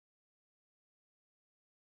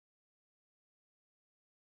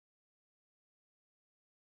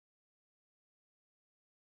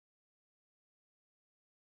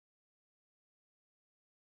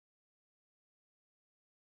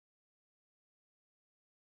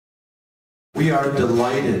We are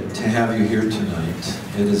delighted to have you here tonight.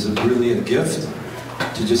 It is really a gift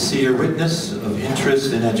to just see your witness of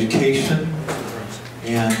interest in education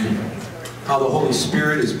and how the Holy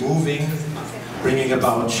Spirit is moving, bringing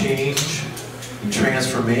about change and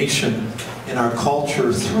transformation in our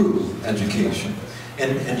culture through education.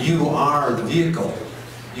 And you are the vehicle.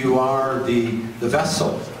 You are the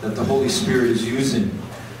vessel that the Holy Spirit is using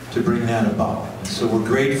to bring that about. And so we're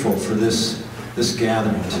grateful for this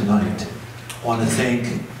gathering tonight. I want to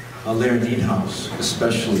thank Larry Needhouse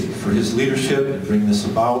especially for his leadership in bringing this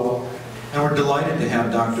about. And we're delighted to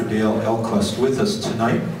have Dr. Dale Ahlquist with us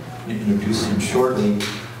tonight. I'm going to introduce him shortly.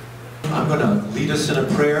 I'm going to lead us in a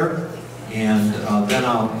prayer, and then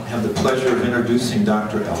I'll have the pleasure of introducing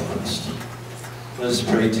Dr. Ahlquist. Let us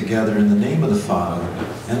pray together in the name of the Father,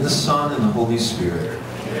 and the Son, and the Holy Spirit.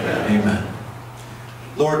 Amen. Amen.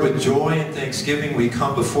 Lord, with joy and thanksgiving, we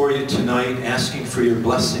come before you tonight asking for your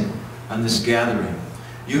blessing on this gathering.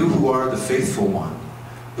 You who are the faithful one,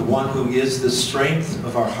 the one who is the strength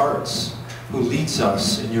of our hearts, who leads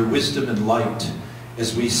us in your wisdom and light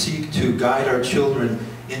as we seek to guide our children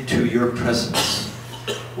into your presence.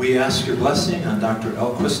 We ask your blessing on Dr.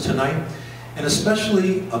 Ahlquist tonight, and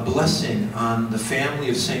especially a blessing on the family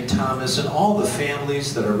of St. Thomas and all the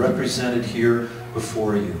families that are represented here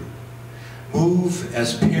before you. Move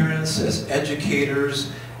as parents, as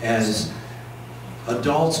educators, as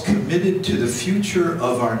adults committed to the future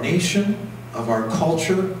of our nation, of our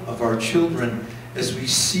culture, of our children, as we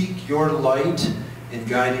seek your light in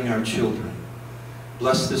guiding our children.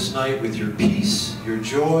 Bless this night with your peace, your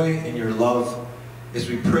joy, and your love as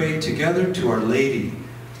we pray together to Our Lady.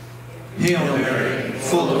 Hail Mary,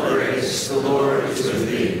 full of grace, the Lord is with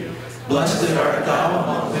thee. Blessed art thou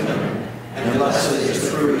among women, and blessed is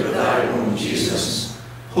the fruit of thy womb, Jesus.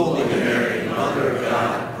 Holy Mary, Mother of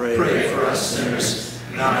God, pray for us sinners,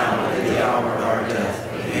 now and at the hour of our death.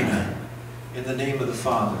 Amen. In the name of the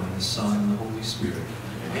Father, and the Son, and the Holy Spirit.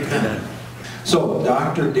 Amen. So,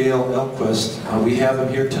 Dr. Dale Ahlquist, we have him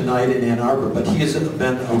here tonight in Ann Arbor, but he has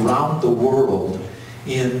been around the world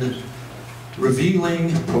in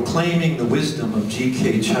revealing, proclaiming the wisdom of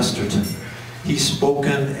GK Chesterton. He's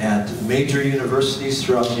spoken at major universities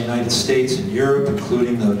throughout the United States and Europe,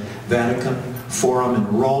 including the Vatican Forum in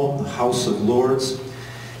Rome, the House of Lords.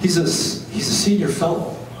 He's a senior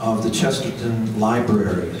fellow of the Chesterton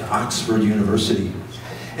Library at Oxford University.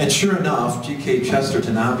 And sure enough, GK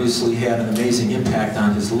Chesterton obviously had an amazing impact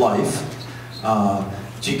on his life.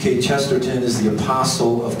 GK Chesterton is the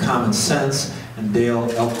apostle of common sense, and Dale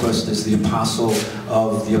Ahlquist is the apostle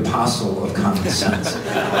of common sense.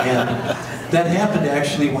 And that happened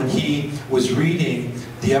actually when he was reading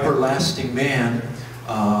The Everlasting Man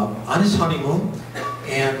on his honeymoon,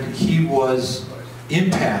 and he was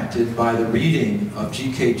impacted by the reading of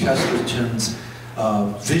G.K. Chesterton's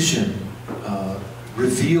vision,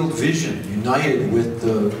 revealed vision, united with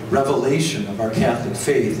the revelation of our Catholic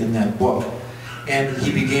faith in that book. And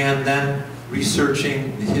he began then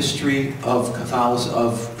researching the history of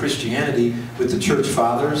Christianity with the Church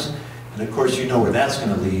Fathers. And of course, you know where that's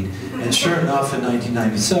going to lead. And sure enough, in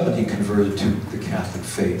 1997, he converted to the Catholic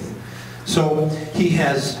faith. So he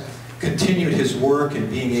has continued his work in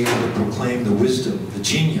being able to proclaim the wisdom, the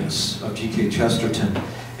genius of G.K. Chesterton.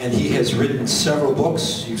 And he has written several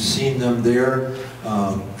books. You've seen them there.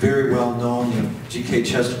 Very well known, G.K.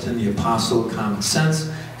 Chesterton, the Apostle of Common Sense.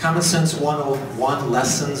 Common Sense 101,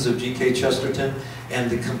 Lessons of G.K. Chesterton, and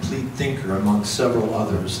The Complete Thinker, among several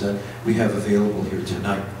others that we have available here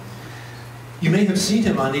tonight. You may have seen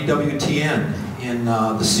him on EWTN in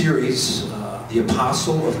the series, The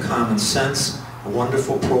Apostle of Common Sense, a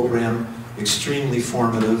wonderful program, extremely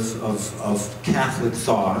formative of Catholic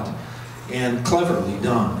thought, and cleverly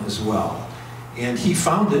done as well. And he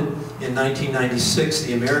founded, in 1996,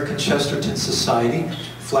 the American Chesterton Society.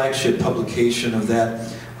 Flagship publication of that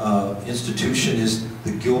institution is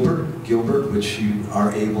the Gilbert, which you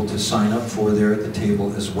are able to sign up for there at the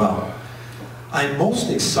table as well. I'm most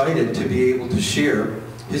excited to be able to share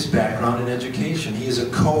his background in education. He is a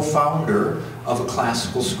co-founder of a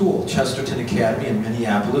classical school. Chesterton Academy in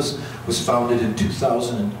Minneapolis was founded in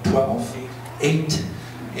 2008,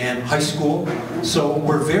 and high school. So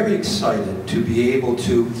we're very excited to be able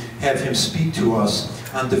to have him speak to us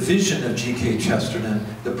on the vision of G.K. Chesterton,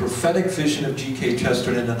 the prophetic vision of G.K.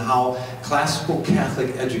 Chesterton, and how classical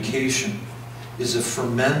Catholic education is a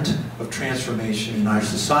ferment of transformation in our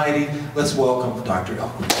society. Let's welcome Dr.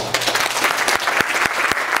 Ahlquist.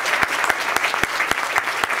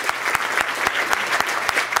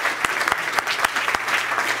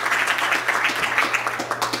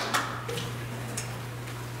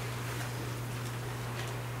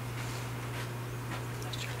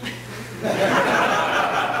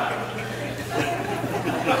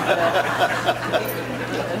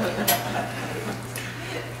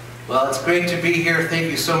 it's great to be here.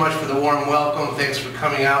 Thank you so much for the warm welcome. Thanks for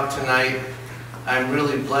coming out tonight. I'm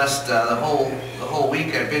really blessed. The whole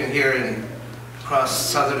week I've been here across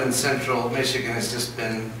southern and central Michigan has just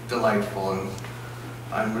been delightful, and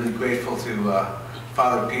I'm really grateful to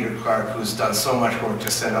Father Peter Clark, who's done so much work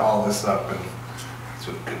to set all this up, and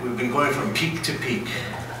so we've been going from peak to peak.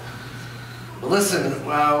 But listen,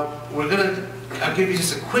 I'll give you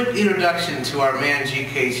just a quick introduction to our man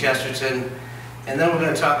GK Chesterton, and then we're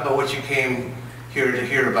going to talk about what you came here to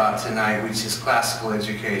hear about tonight, which is classical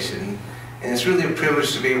education. And it's really a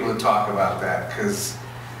privilege to be able to talk about that, because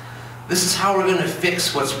this is how we're going to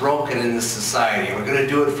fix what's broken in this society. We're going to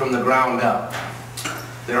do it from the ground up.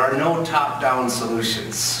 There are no top-down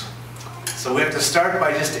solutions. So we have to start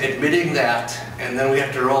by just admitting that, and then we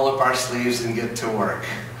have to roll up our sleeves and get to work.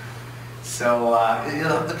 So, you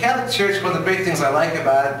know, the Catholic Church, one of the great things I like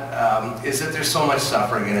about it is that there's so much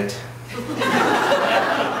suffering in it.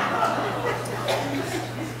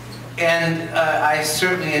 And I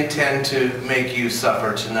certainly intend to make you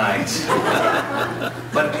suffer tonight.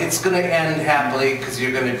 But it's going to end happily, because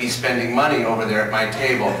you're going to be spending money over there at my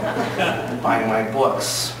table, buying my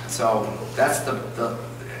books. So that's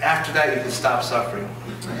after that you can stop suffering.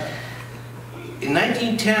 In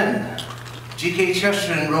 1910, GK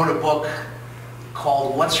Chesterton wrote a book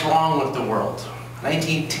called What's Wrong with the World?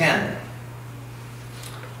 1910.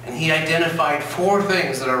 And he identified 4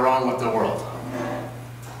 things that are wrong with the world.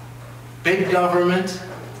 Big government,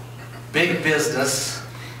 big business,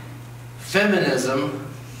 feminism,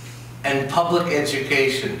 and public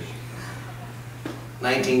education.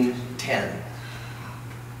 1910.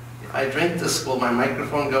 If I drink this, will my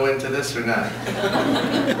microphone go into this or not?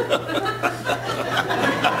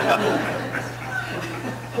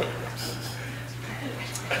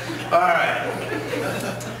 All right.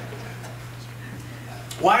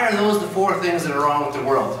 Why are those the 4 things that are wrong with the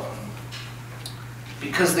world?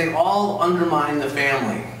 Because they all undermine the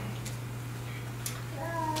family.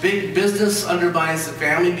 Big business undermines the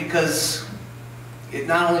family because it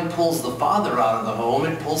not only pulls the father out of the home,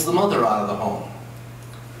 it pulls the mother out of the home.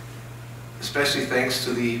 Especially thanks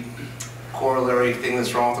to the corollary thing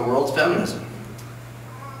that's wrong with the world, feminism.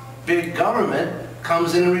 Big government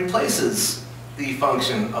comes in and replaces the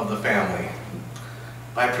function of the family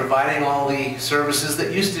by providing all the services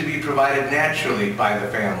that used to be provided naturally by the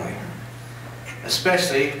family.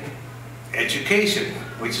 Especially education,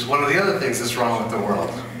 which is one of the other things that's wrong with the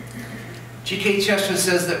world. G.K. Chesterton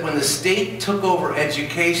says that when the state took over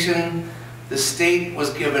education, the state was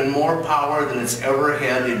given more power than it's ever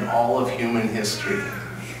had in all of human history.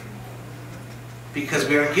 Because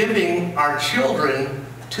we are giving our children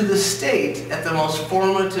to the state at the most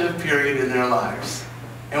formative period in their lives.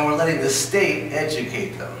 And we're letting the state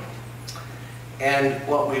educate them. And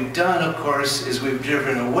what we've done, of course, is we've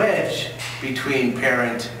driven a wedge between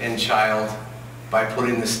parent and child by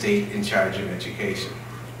putting the state in charge of education.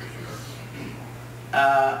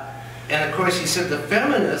 And of course, he said the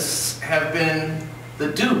feminists have been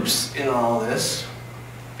the dupes in all this,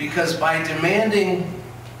 because by demanding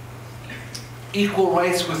equal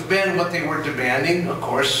rights with men, what they were demanding, of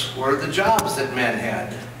course, were the jobs that men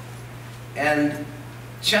had. And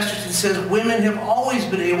Chesterton says women have always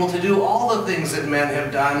been able to do all the things that men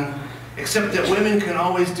have done, except that women can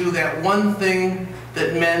always do that one thing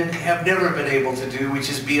that men have never been able to do, which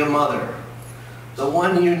is be a mother. The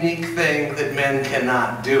one unique thing that men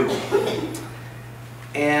cannot do.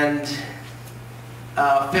 And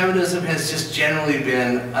feminism has just generally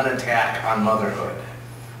been an attack on motherhood.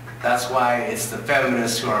 That's why it's the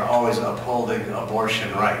feminists who are always upholding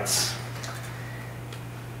abortion rights.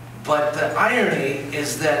 But the irony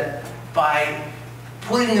is that by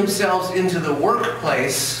putting themselves into the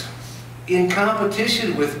workplace in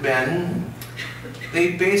competition with men,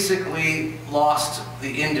 they basically lost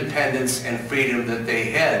the independence and freedom that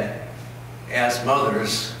they had as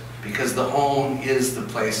mothers, because the home is the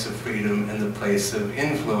place of freedom and the place of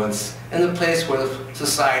influence and the place where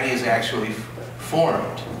society is actually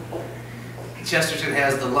formed. Chesterton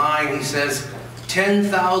has the line, he says,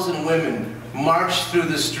 10,000 women marched through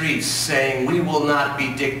the streets saying, "We will not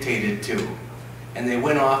be dictated to." And they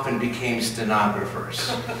went off and became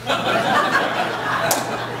stenographers.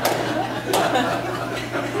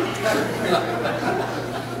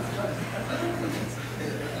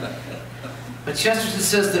 But Chesterton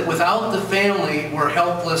says that without the family, we're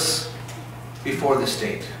helpless before the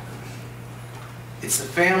state. It's the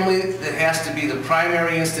family that has to be the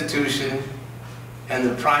primary institution and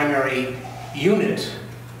the primary unit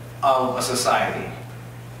of a society.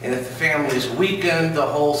 And if the family is weakened, the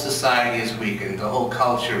whole society is weakened, the whole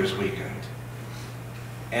culture is weakened.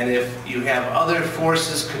 And if you have other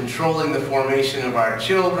forces controlling the formation of our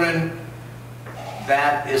children,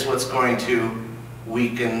 that is what's going to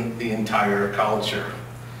weaken the entire culture.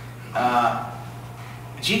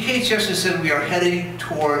 GK Chesterton said we are heading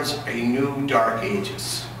towards a new Dark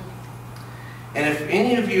Ages. And if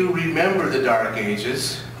any of you remember the Dark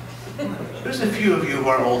Ages, there's a few of you who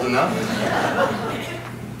are old enough.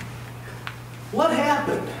 What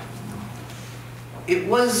happened? It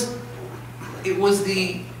was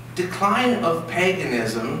the decline of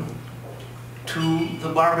paganism to the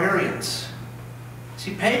barbarians.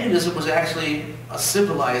 See, paganism was actually a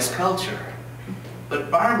civilized culture, but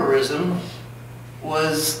barbarism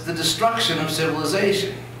was the destruction of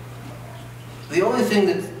civilization. The only thing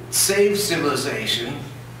that saved civilization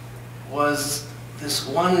was this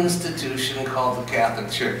one institution called the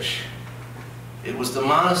Catholic Church. It was the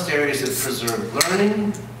monasteries that preserved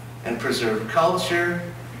learning and preserved culture,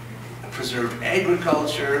 and preserved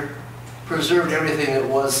agriculture, preserved everything that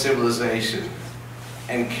was civilization,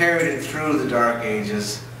 and carried it through the Dark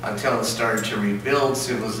Ages until it started to rebuild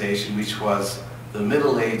civilization, which was the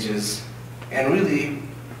Middle Ages, and really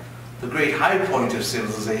the great high point of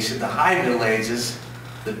civilization, the High Middle Ages,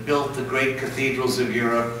 that built the great cathedrals of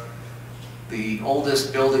Europe, the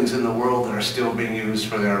oldest buildings in the world that are still being used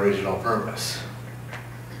for their original purpose.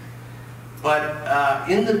 But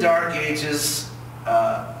in the Dark Ages,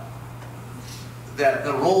 that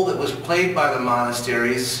the role that was played by the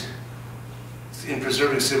monasteries in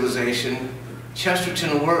preserving civilization,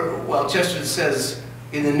 Chesterton says,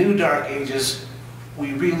 in the new Dark Ages,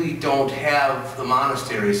 we really don't have the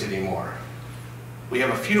monasteries anymore. We have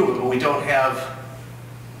a few of them, but we don't have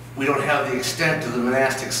the extent of the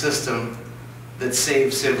monastic system that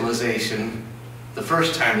saved civilization the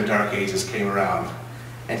first time the Dark Ages came around.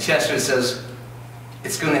 And Chesterton says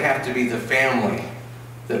it's going to have to be the family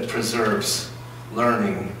that preserves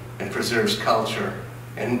learning and preserves culture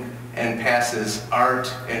and passes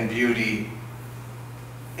art and beauty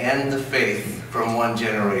and the faith from one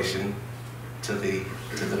generation to the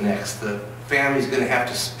next. The family's going to have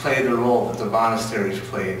to play the role that the monasteries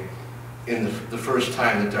played in the first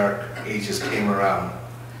time the Dark Ages came around.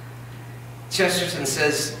 Chesterton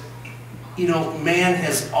says, you know, man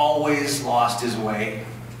has always lost his way.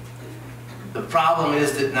 The problem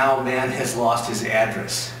is that now man has lost his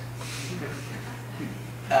address.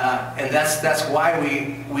 And that's why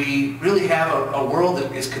we really have a world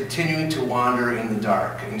that is continuing to wander in the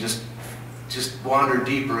dark and just wander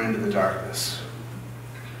deeper into the darkness.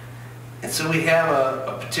 And so we have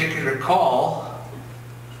a particular call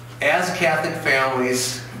as Catholic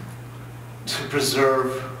families to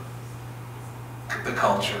preserve the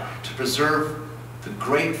culture, to preserve the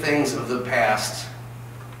great things of the past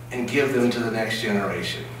and give them to the next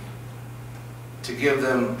generation, to give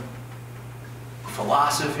them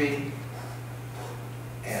philosophy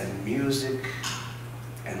and music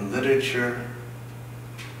and literature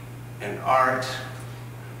and art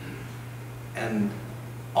and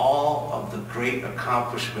all of the great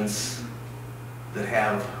accomplishments that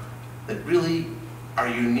really are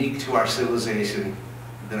unique to our civilization,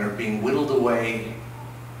 that are being whittled away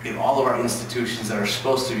in all of our institutions that are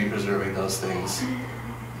supposed to be preserving those things.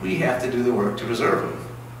 We have to do the work to preserve them.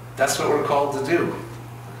 That's what we're called to do.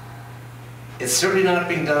 It's certainly not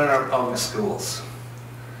being done in our public schools.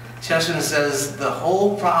 Chesterton says the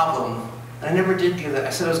whole problem, and I never did give that, I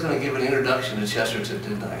said I was going to give an introduction to Chesterton,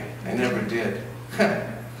 didn't I? I never did.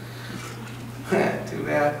 Too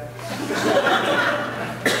bad.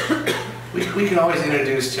 We can always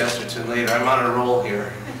introduce Chesterton later. I'm on a roll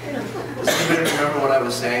here. Does anybody remember what I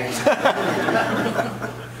was saying?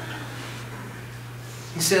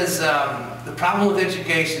 He says the problem with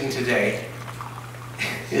education today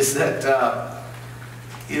is that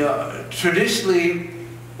traditionally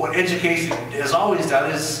what education has always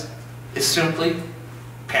done is simply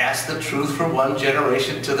pass the truth from one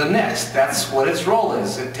generation to the next. That's what its role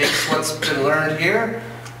is. It takes what's been learned here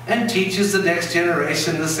and teaches the next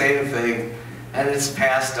generation the same thing, and it's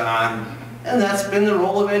passed on. And that's been the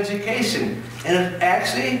role of education. And it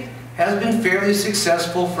actually has been fairly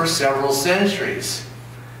successful for several centuries.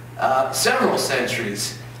 But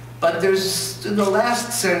in the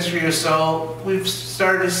last century or so, we've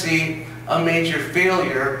started to see a major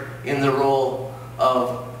failure in the role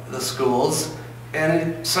of the schools, and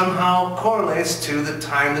it somehow correlates to the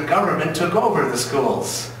time the government took over the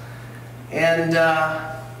schools.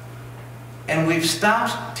 And we've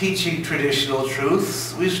stopped teaching traditional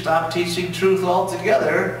truths. We've stopped teaching truth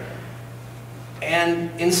altogether.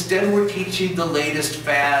 And instead we're teaching the latest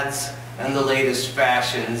fads and the latest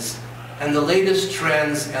fashions and the latest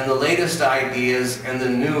trends and the latest ideas and the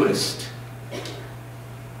newest.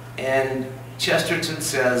 And Chesterton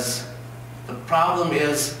says, the problem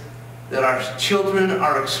is that our children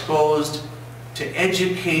are exposed to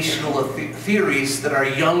educational theories that are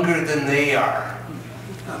younger than they are.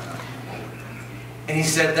 And he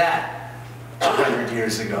said that 100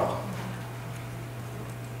 years ago.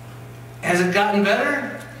 Has it gotten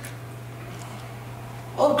better?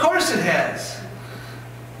 Well, of course it has.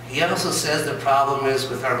 He also says the problem is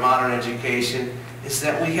with our modern education is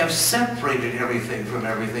that we have separated everything from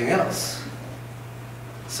everything else.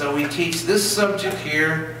 So we teach this subject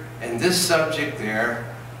here, and this subject there,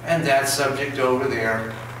 and that subject over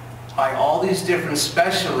there, by all these different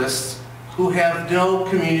specialists who have no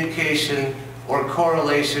communication or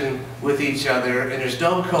correlation with each other, and there's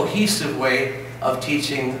no cohesive way of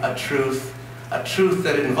teaching a truth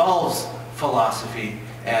that involves philosophy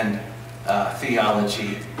and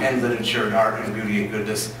theology and literature and art and beauty and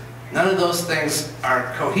goodness. None of those things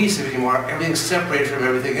are cohesive anymore. Everything's separated from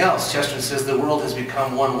everything else. Chesterton says the world has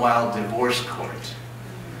become one wild divorce court.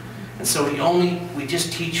 And so we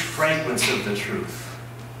just teach fragments of the truth.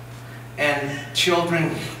 And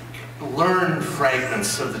children learn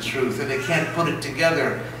fragments of the truth, and they can't put it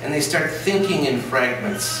together, and they start thinking in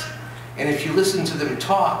fragments. And if you listen to them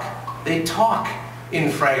talk, they talk in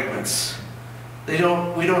fragments. We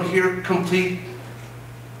don't hear complete.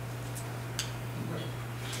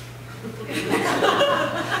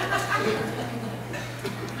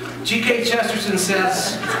 GK Chesterton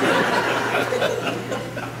says,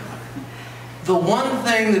 the one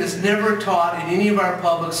thing that is never taught in any of our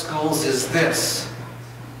public schools is this,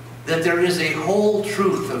 that there is a whole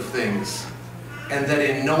truth of things, and that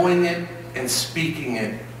in knowing it and speaking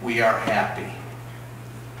it, we are happy.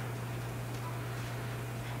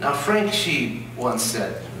 Now, Frank Sheeb once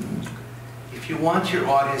said, if you want your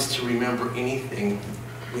audience to remember anything,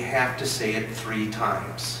 you have to say it 3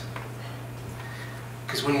 times.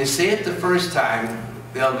 Because when you say it the first time,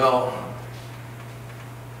 they'll go,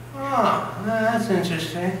 oh, that's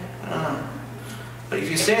interesting. But if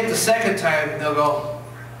you say it the second time, they'll go,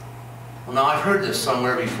 well, now I've heard this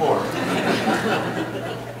somewhere before.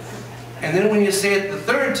 And then when you say it the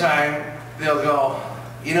third time, they'll go,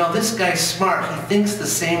 you know, this guy's smart. He thinks the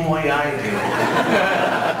same way I do.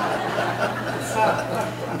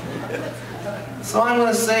 So I'm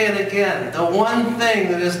going to say it again. The one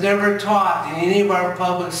thing that is never taught in any of our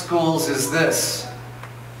public schools is this,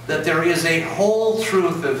 that there is a whole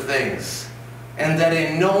truth of things, and that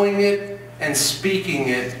in knowing it and speaking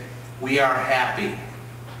it, we are happy.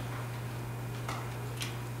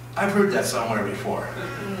 I've heard that somewhere before.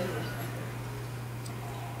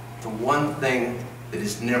 The one thing that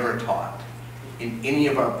is never taught in any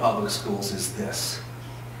of our public schools is this,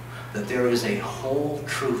 that there is a whole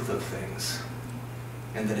truth of things,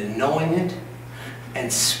 and that in knowing it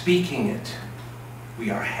and speaking it, we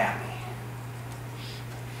are happy.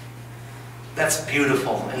 That's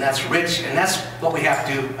beautiful, and that's rich, and that's what we have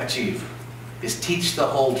to achieve, is teach the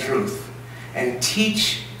whole truth, and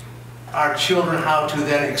teach our children how to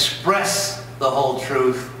then express the whole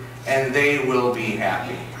truth, and they will be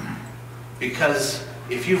happy. Because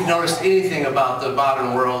if you've noticed anything about the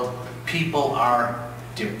modern world, people are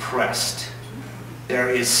depressed. There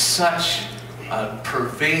is such a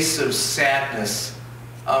pervasive sadness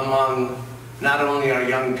among not only our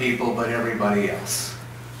young people, but everybody else,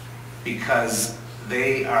 because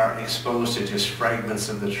they are exposed to just fragments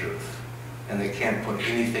of the truth, and they can't put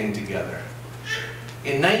anything together.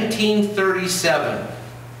 In 1937,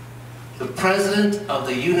 the president of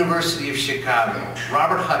the University of Chicago,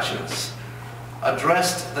 Robert Hutchins,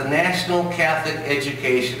 addressed the National Catholic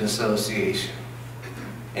Education Association.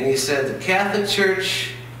 And he said the Catholic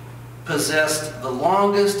Church possessed the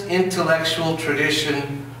longest intellectual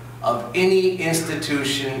tradition of any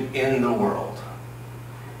institution in the world.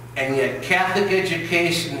 And yet Catholic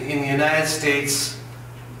education in the United States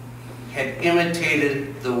had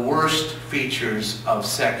imitated the worst features of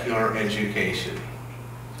secular education.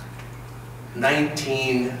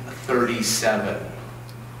 1937.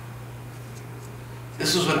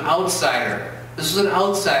 This was an outsider. This was an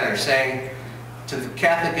outsider saying to the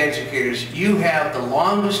Catholic educators, you have the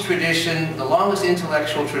longest tradition, the longest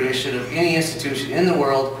intellectual tradition of any institution in the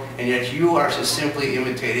world, and yet you are just simply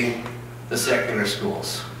imitating the secular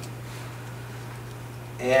schools.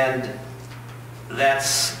 And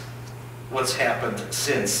that's what's happened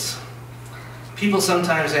since. People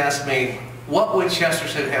sometimes ask me, what would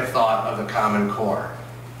Chesterton have thought of the Common Core?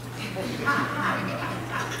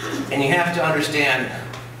 And you have to understand,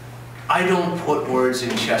 I don't put words in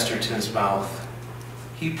Chesterton's mouth.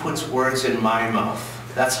 He puts words in my mouth.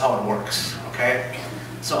 That's how it works, okay?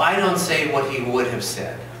 So I don't say what he would have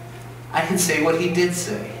said. I can say what he did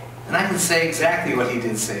say. And I can say exactly what he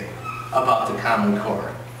did say about the Common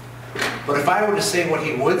Core. But if I were to say what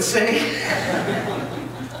he would say,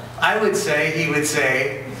 he would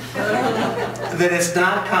say that it's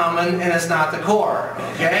not common and it's not the core,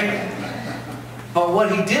 okay? But what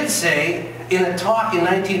he did say in a talk in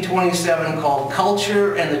 1927 called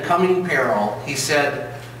Culture and the Coming Peril, he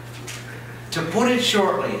said, to put it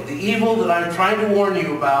shortly, the evil that I'm trying to warn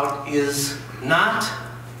you about is not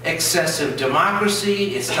excessive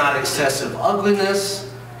democracy, it's not excessive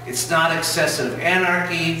ugliness, it's not excessive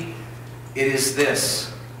anarchy, it is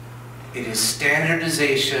this. It is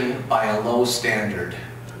standardization by a low standard.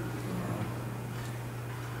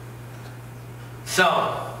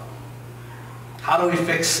 So, how do we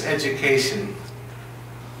fix education?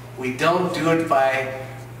 We don't do it by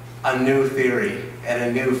a new theory and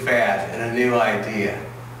a new fad and a new idea.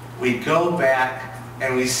 We go back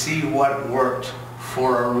and we see what worked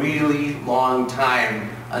for a really long time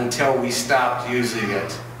until we stopped using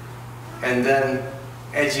it. And then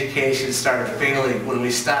education started failing when we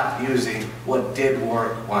stopped using what did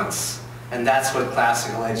work once. And that's what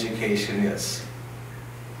classical education is.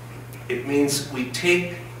 It means we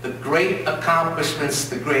take the great accomplishments,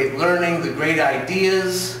 the great learning, the great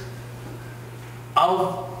ideas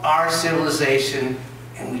of our civilization,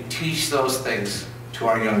 and we teach those things to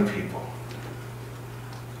our young people.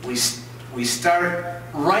 We start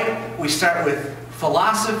with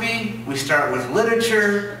philosophy, we start with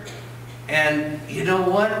literature, and you know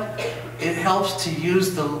what? It helps to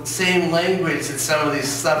use the same language that some of this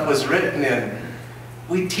stuff was written in.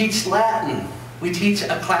 We teach Latin. We teach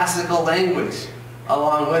a classical language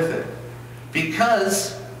along with it.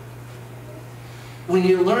 Because when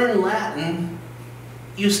you learn Latin,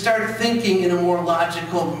 you start thinking in a more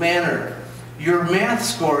logical manner. Your math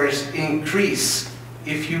scores increase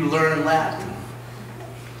if you learn Latin.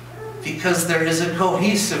 Because there is a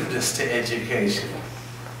cohesiveness to education.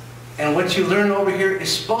 And what you learn over here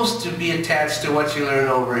is supposed to be attached to what you learn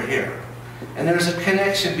over here. And there's a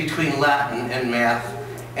connection between Latin and math,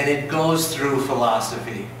 and it goes through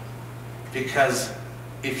philosophy. Because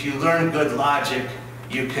if you learn good logic,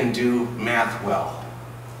 you can do math well.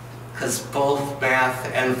 Because both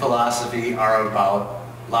math and philosophy are about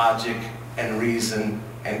logic and reason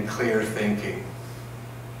and clear thinking.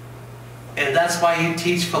 And that's why you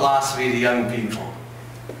teach philosophy to young people.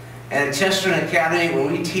 And at Chesterton Academy,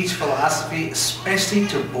 when we teach philosophy, especially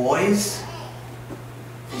to boys,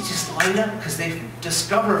 they just light up because they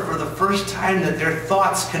discover for the first time that their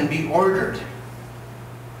thoughts can be ordered.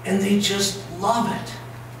 And they just love it.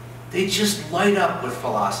 They just light up with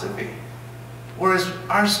philosophy. Whereas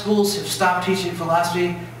our schools have stopped teaching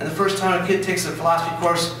philosophy, and the first time a kid takes a philosophy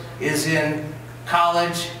course is in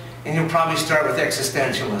college, and he'll probably start with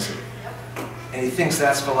existentialism. And he thinks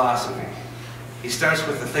that's philosophy. He starts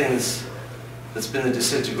with the thing that's been the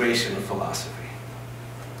disintegration of philosophy.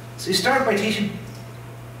 So you start by teaching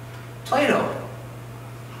Plato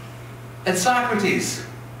and Socrates.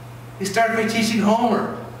 You start by teaching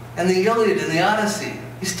Homer and the Iliad and the Odyssey.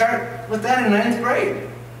 You start with that in 9th grade.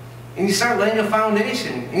 And you start laying a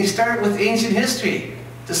foundation. And you start with ancient history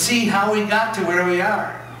to see how we got to where we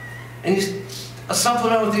are. And you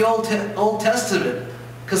supplement with the Old Testament,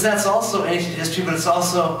 because that's also ancient history, but it's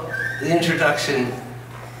also the introduction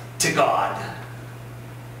to God.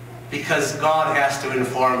 Because God has to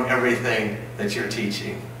inform everything that you're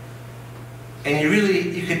teaching. And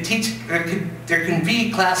you could teach, there can be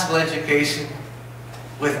classical education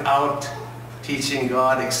without teaching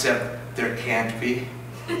God, except there can't be.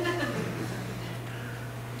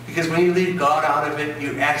 Because when you leave God out of it,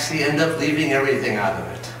 you actually end up leaving everything out of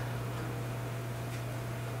it.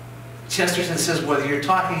 Chesterton says whether you're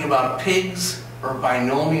talking about pigs or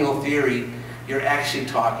binomial theory, you're actually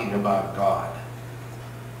talking about God.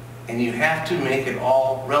 And you have to make it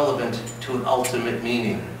all relevant to an ultimate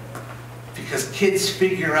meaning. Because kids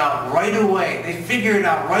figure out right away,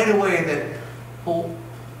 that, well,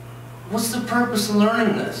 what's the purpose of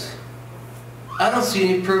learning this? I don't see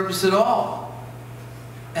any purpose at all.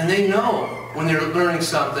 And they know when they're learning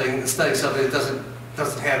something, studying something that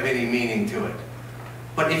doesn't have any meaning to it.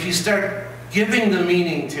 But if you start giving the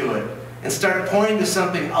meaning to it and start pointing to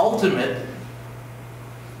something ultimate,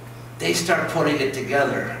 they start putting it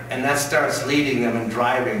together, and that starts leading them and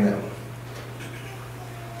driving them.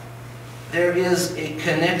 There is a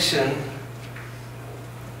connection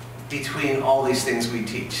between all these things we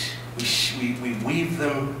teach. We weave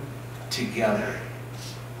them together.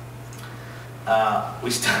 We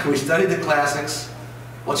studied the classics.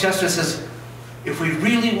 Well, Chesterton says, if we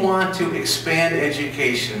really want to expand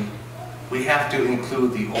education, we have to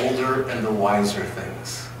include the older and the wiser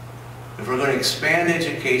things. If we're going to expand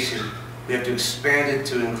education, we have to expand it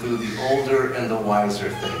to include the older and the wiser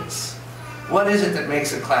things. What is it that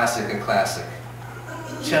makes a classic a classic?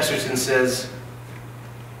 Chesterton says,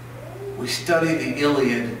 we study the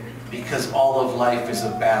Iliad because all of life is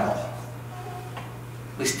a battle.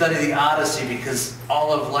 We study the Odyssey because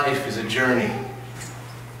all of life is a journey.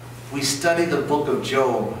 We study the book of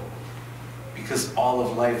Job because all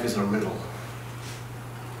of life is a riddle.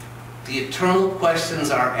 The eternal questions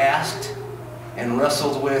are asked and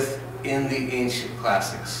wrestled with in the ancient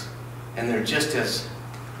classics. And they're just as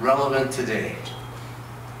relevant today.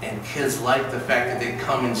 And kids like the fact that they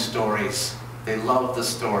come in stories. They love the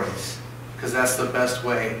stories, because that's the best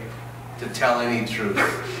way to tell any truth.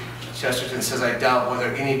 Chesterton says, I doubt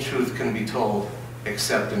whether any truth can be told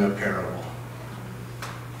except in a parable.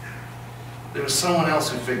 There was someone else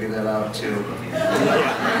who figured that out too.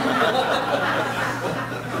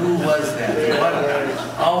 Who was that?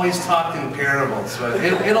 What? Always talked in parables. But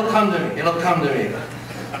it'll come to me. It'll come to me.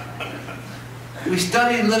 We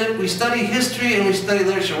study history and we study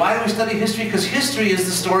literature. Why do we study history? Because history is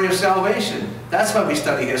the story of salvation. That's why we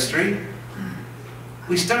study history.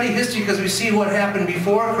 We study history because we see what happened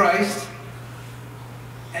before Christ,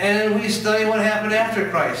 and we study what happened after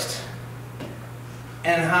Christ,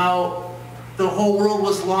 and how the whole world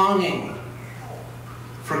was longing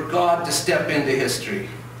for God to step into history,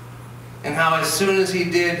 and how as soon as He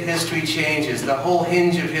did, history changes. The whole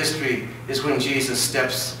hinge of history is when Jesus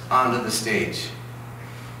steps onto the stage.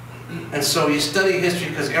 And so you study history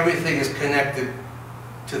because everything is connected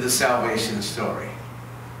to the salvation story.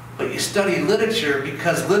 But you study literature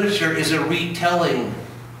because literature is a retelling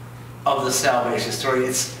of the salvation story.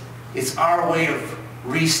 It's our way of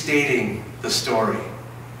restating the story.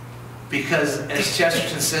 Because, as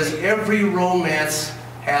Chesterton says, every romance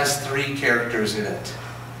has three characters in it.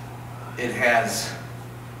 It has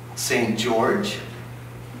St. George,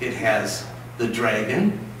 it has the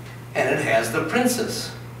dragon, and it has the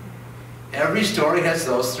princess. Every story has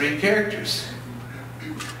those three characters.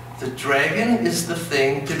 The dragon is the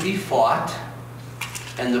thing to be fought,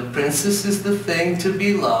 and the princess is the thing to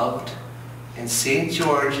be loved, and St.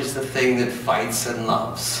 George is the thing that fights and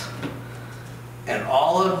loves. And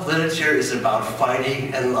all of literature is about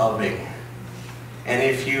fighting and loving. And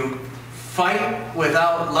if you fight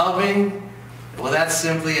without loving, well, that's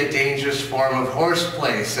simply a dangerous form of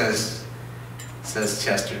horseplay, says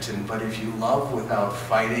Chesterton. But if you love without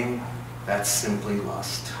fighting, that's simply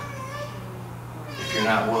lust. If you're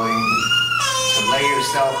not willing to lay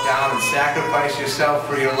yourself down and sacrifice yourself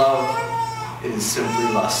for your love, it is simply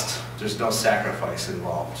lust. There's no sacrifice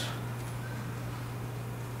involved.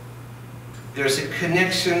 There's a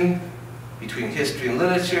connection between history and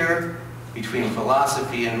literature, between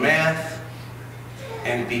philosophy and math,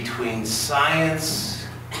 and between science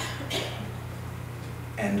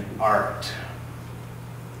and art.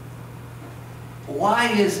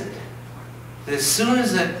 Why is it that as soon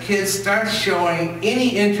as a kid starts showing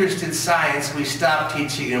any interest in science, we stop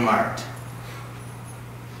teaching him art?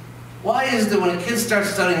 Why is it that when a kid starts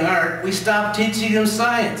studying art, we stop teaching him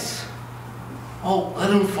science? Oh, let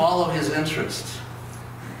him follow his interest.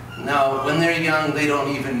 Now, when they're young, they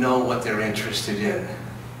don't even know what they're interested in.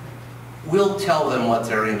 We'll tell them what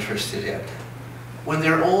they're interested in. When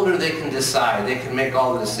they're older, they can decide. They can make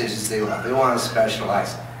all the decisions they want. They want to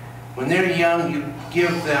specialize. When they're young, you give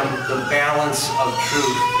them the balance of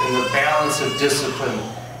truth and the balance of discipline.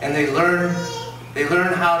 And they learn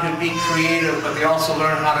how to be creative, but they also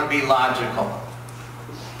learn how to be logical.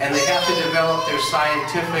 And they have to develop their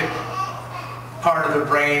scientific part of the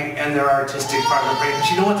brain and their artistic part of the brain. But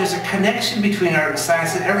you know what? There's a connection between art and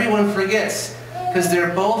science that everyone forgets, because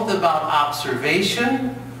they're both about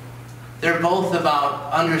observation. They're both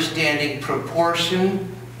about understanding proportion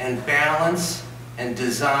and balance and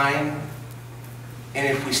design. And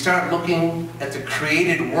if we start looking at the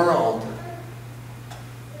created world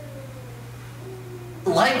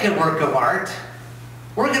like a work of art,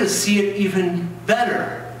 we're going to see it even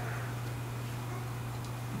better.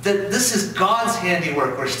 That this is God's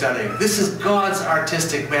handiwork we're studying. This is God's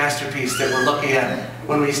artistic masterpiece that we're looking at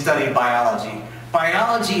when we study biology.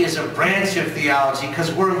 Biology is a branch of theology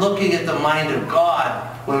because we're looking at the mind of God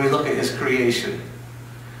when we look at His creation.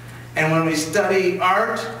 And when we study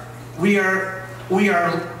art, we are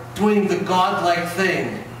doing the God-like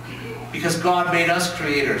thing because God made us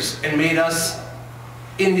creators and made us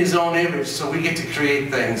in His own image, so we get to create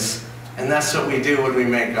things. And that's what we do when we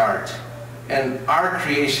make art. And our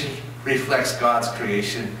creation reflects God's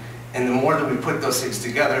creation. And the more that we put those things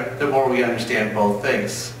together, the more we understand both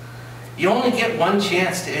things. You only get one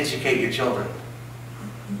chance to educate your children.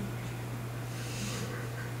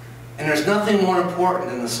 And there's nothing more important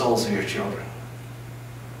than the souls of your children.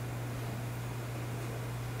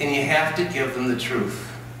 And you have to give them the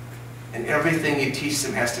truth. And everything you teach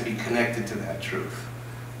them has to be connected to that truth.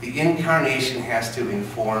 The incarnation has to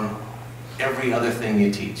inform every other thing you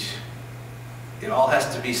teach. It all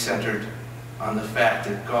has to be centered on the fact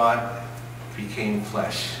that God became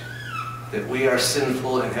flesh, that we are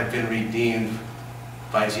sinful and have been redeemed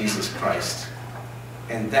by Jesus Christ.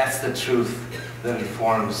 And that's the truth that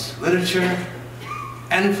informs literature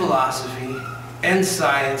and philosophy and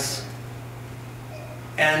science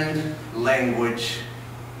and language,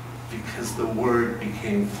 because the Word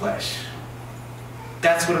became flesh.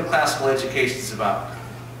 That's what a classical education is about.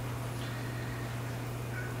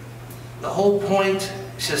 The whole point,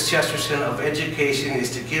 says Chesterton, of education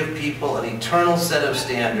is to give people an eternal set of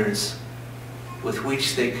standards with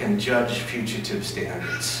which they can judge fugitive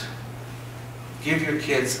standards. Give your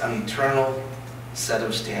kids an eternal set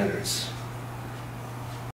of standards.